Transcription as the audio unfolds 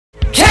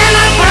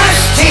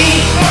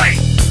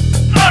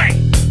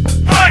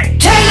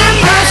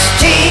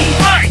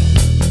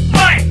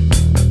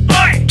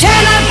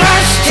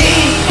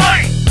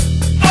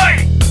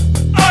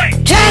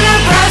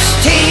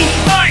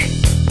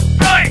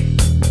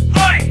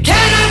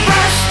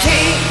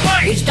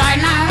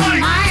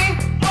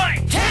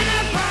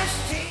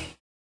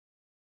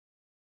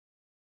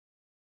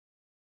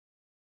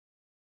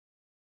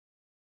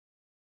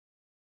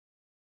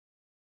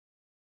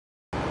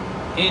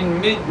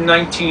In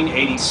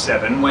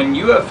mid-1987, when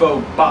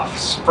UFO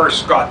buffs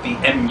first got the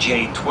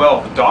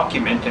MJ-12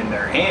 document in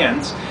their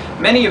hands,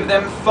 many of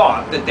them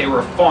thought that they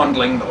were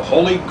fondling the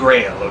holy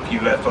grail of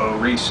UFO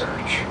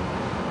research.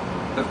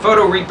 The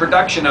photo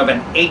reproduction of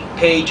an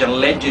 8-page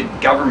alleged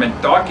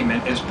government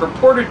document is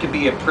purported to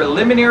be a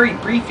preliminary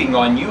briefing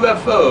on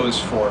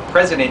UFOs for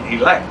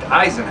President-elect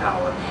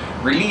Eisenhower,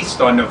 released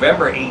on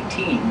November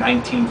 18,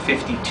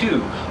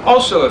 1952,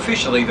 also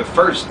officially the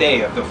first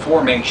day of the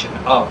formation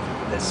of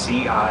the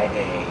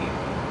CIA.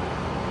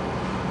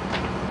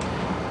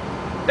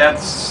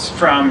 That's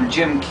from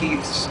Jim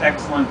Keith's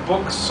excellent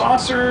book,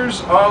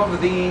 Saucers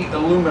of the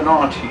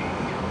Illuminati.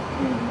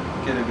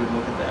 Get a good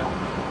look at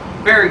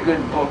that. Very good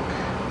book.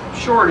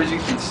 Short, as you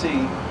can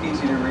see,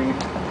 easy to read.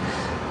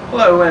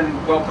 Hello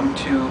and welcome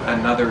to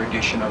another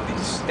edition of the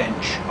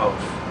Stench of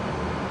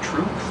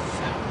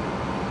Truth.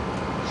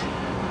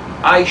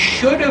 I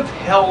should have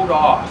held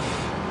off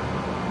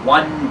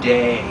one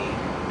day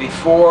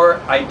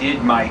before I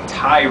did my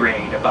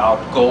tirade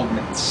about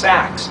Goldman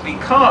Sachs,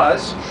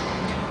 because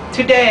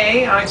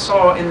today I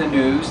saw in the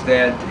news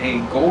that a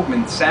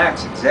Goldman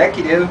Sachs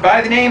executive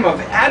by the name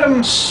of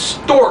Adam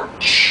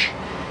Storch,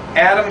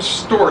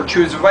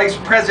 who's vice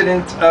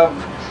president of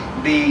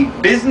the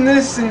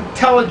business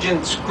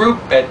intelligence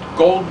group at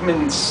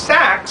Goldman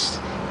Sachs,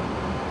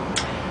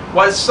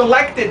 was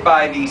selected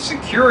by the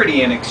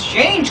Security and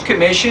Exchange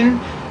Commission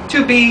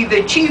to be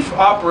the chief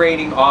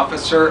operating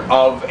officer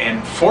of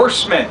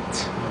enforcement.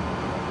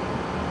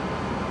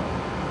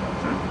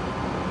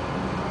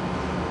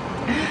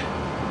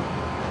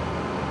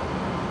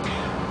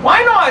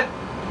 Why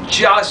not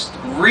just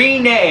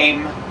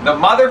rename the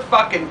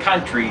motherfucking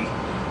country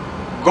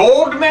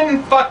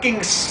Goldman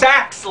fucking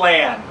Sachs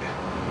land?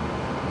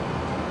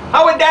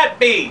 How would that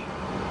be?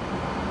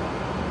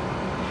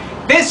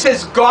 This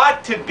has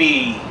got to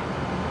be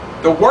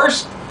the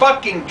worst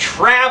fucking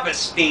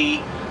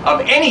travesty of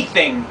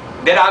anything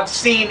that I've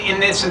seen in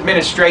this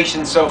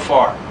administration so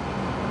far.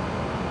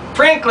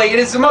 Frankly, it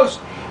is the most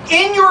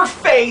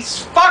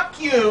in-your-face fuck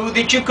you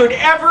that you could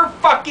ever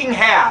fucking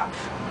have.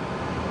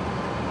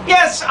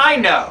 Yes, I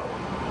know.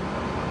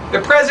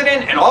 The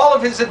president and all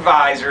of his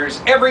advisors,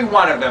 every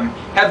one of them,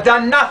 have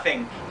done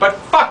nothing but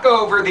fuck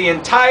over the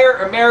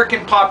entire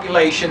American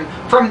population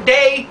from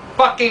day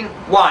fucking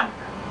one.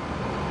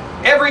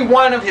 Every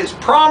one of his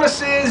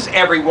promises,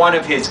 every one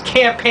of his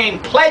campaign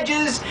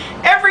pledges,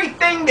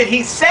 everything that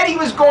he said he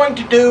was going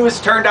to do has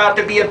turned out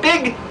to be a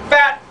big,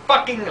 fat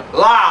fucking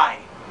lie.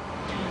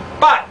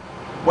 But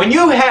when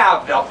you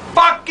have the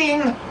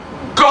fucking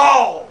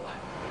gall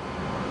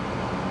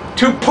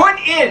to put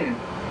in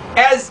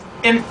as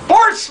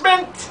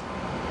enforcement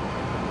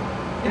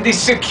in the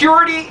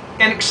Security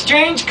and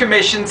Exchange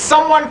Commission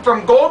someone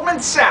from Goldman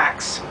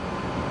Sachs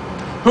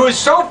who is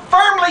so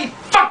firmly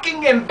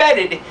fucking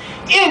embedded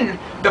in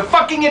the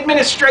fucking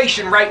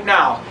administration right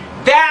now,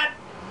 that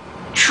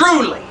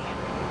truly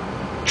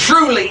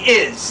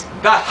is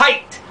the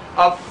height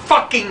of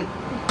fucking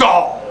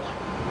gall.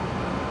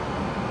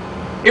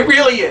 It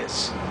really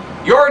is.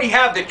 You already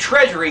have the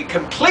Treasury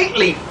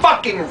completely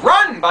fucking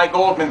run by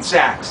Goldman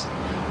Sachs,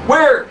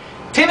 where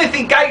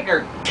Timothy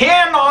Geithner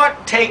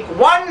cannot take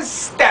one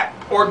step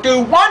or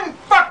do one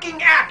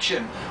fucking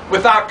action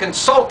without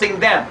consulting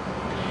them.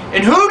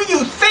 And who do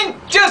you think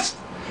just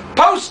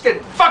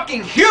posted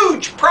fucking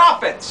huge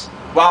profits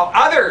while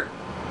other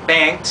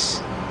banks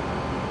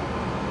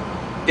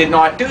did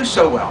not do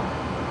so well?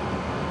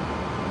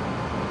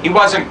 He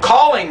wasn't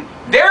calling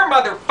their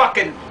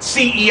motherfucking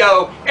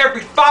CEO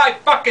every 5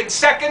 fucking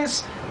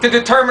seconds to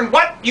determine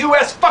what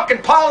US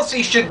fucking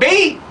policy should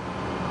be.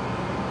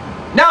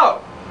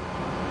 No.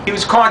 He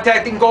was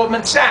contacting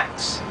Goldman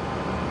Sachs.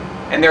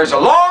 And there's a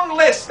long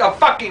list of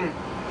fucking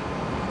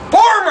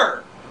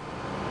former,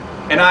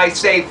 and I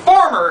say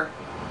former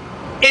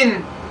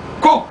in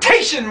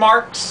quotation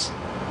marks,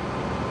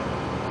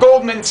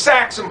 Goldman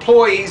Sachs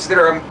employees that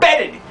are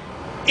embedded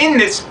in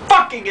this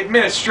fucking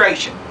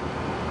administration.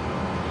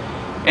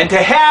 And to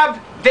have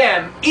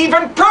them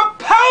even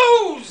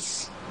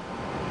propose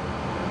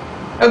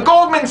a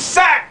Goldman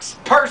Sachs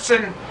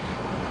person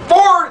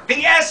for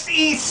the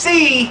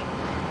SEC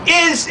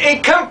is a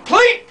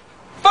complete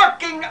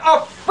fucking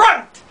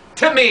affront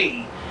to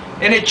me.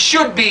 And it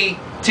should be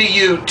to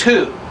you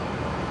too.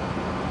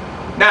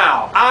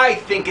 Now, I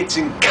think it's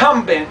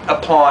incumbent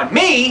upon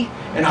me,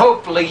 and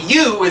hopefully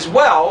you as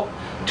well,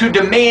 to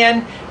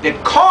demand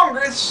that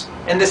Congress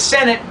and the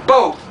Senate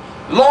both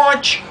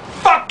launch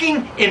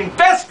fucking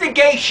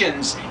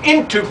investigations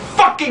into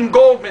fucking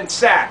Goldman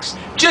Sachs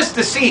just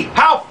to see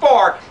how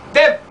far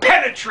they've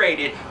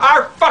penetrated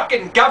our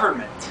fucking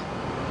government.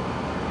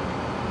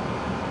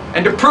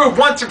 And to prove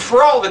once and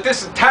for all that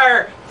this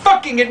entire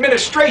fucking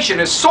administration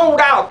is sold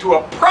out to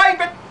a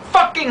private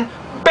fucking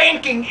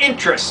banking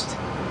interest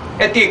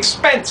at the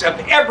expense of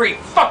every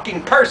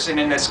fucking person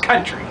in this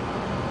country.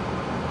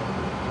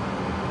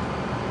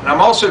 And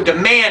I'm also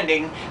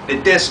demanding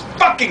that this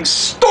fucking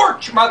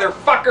Storch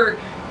motherfucker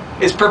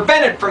is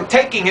prevented from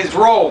taking his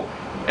role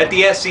at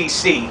the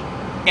SEC.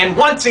 And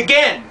once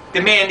again,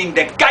 demanding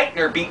that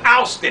Geithner be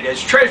ousted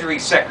as Treasury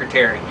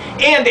Secretary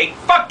and a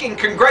fucking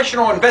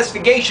congressional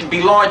investigation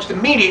be launched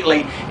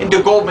immediately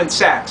into Goldman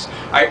Sachs.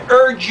 I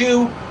urge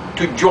you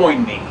to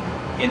join me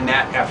in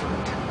that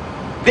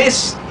effort.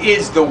 This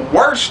is the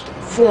worst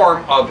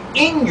form of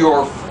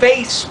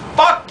in-your-face,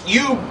 fuck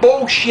you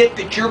bullshit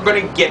that you're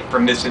going to get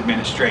from this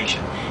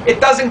administration.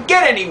 It doesn't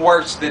get any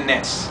worse than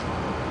this.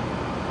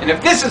 And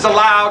if this is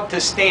allowed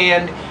to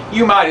stand,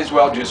 you might as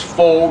well just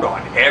fold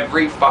on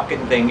every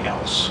fucking thing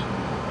else.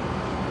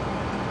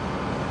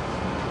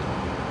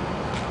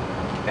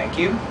 Thank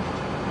you.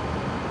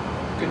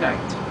 Good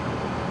night.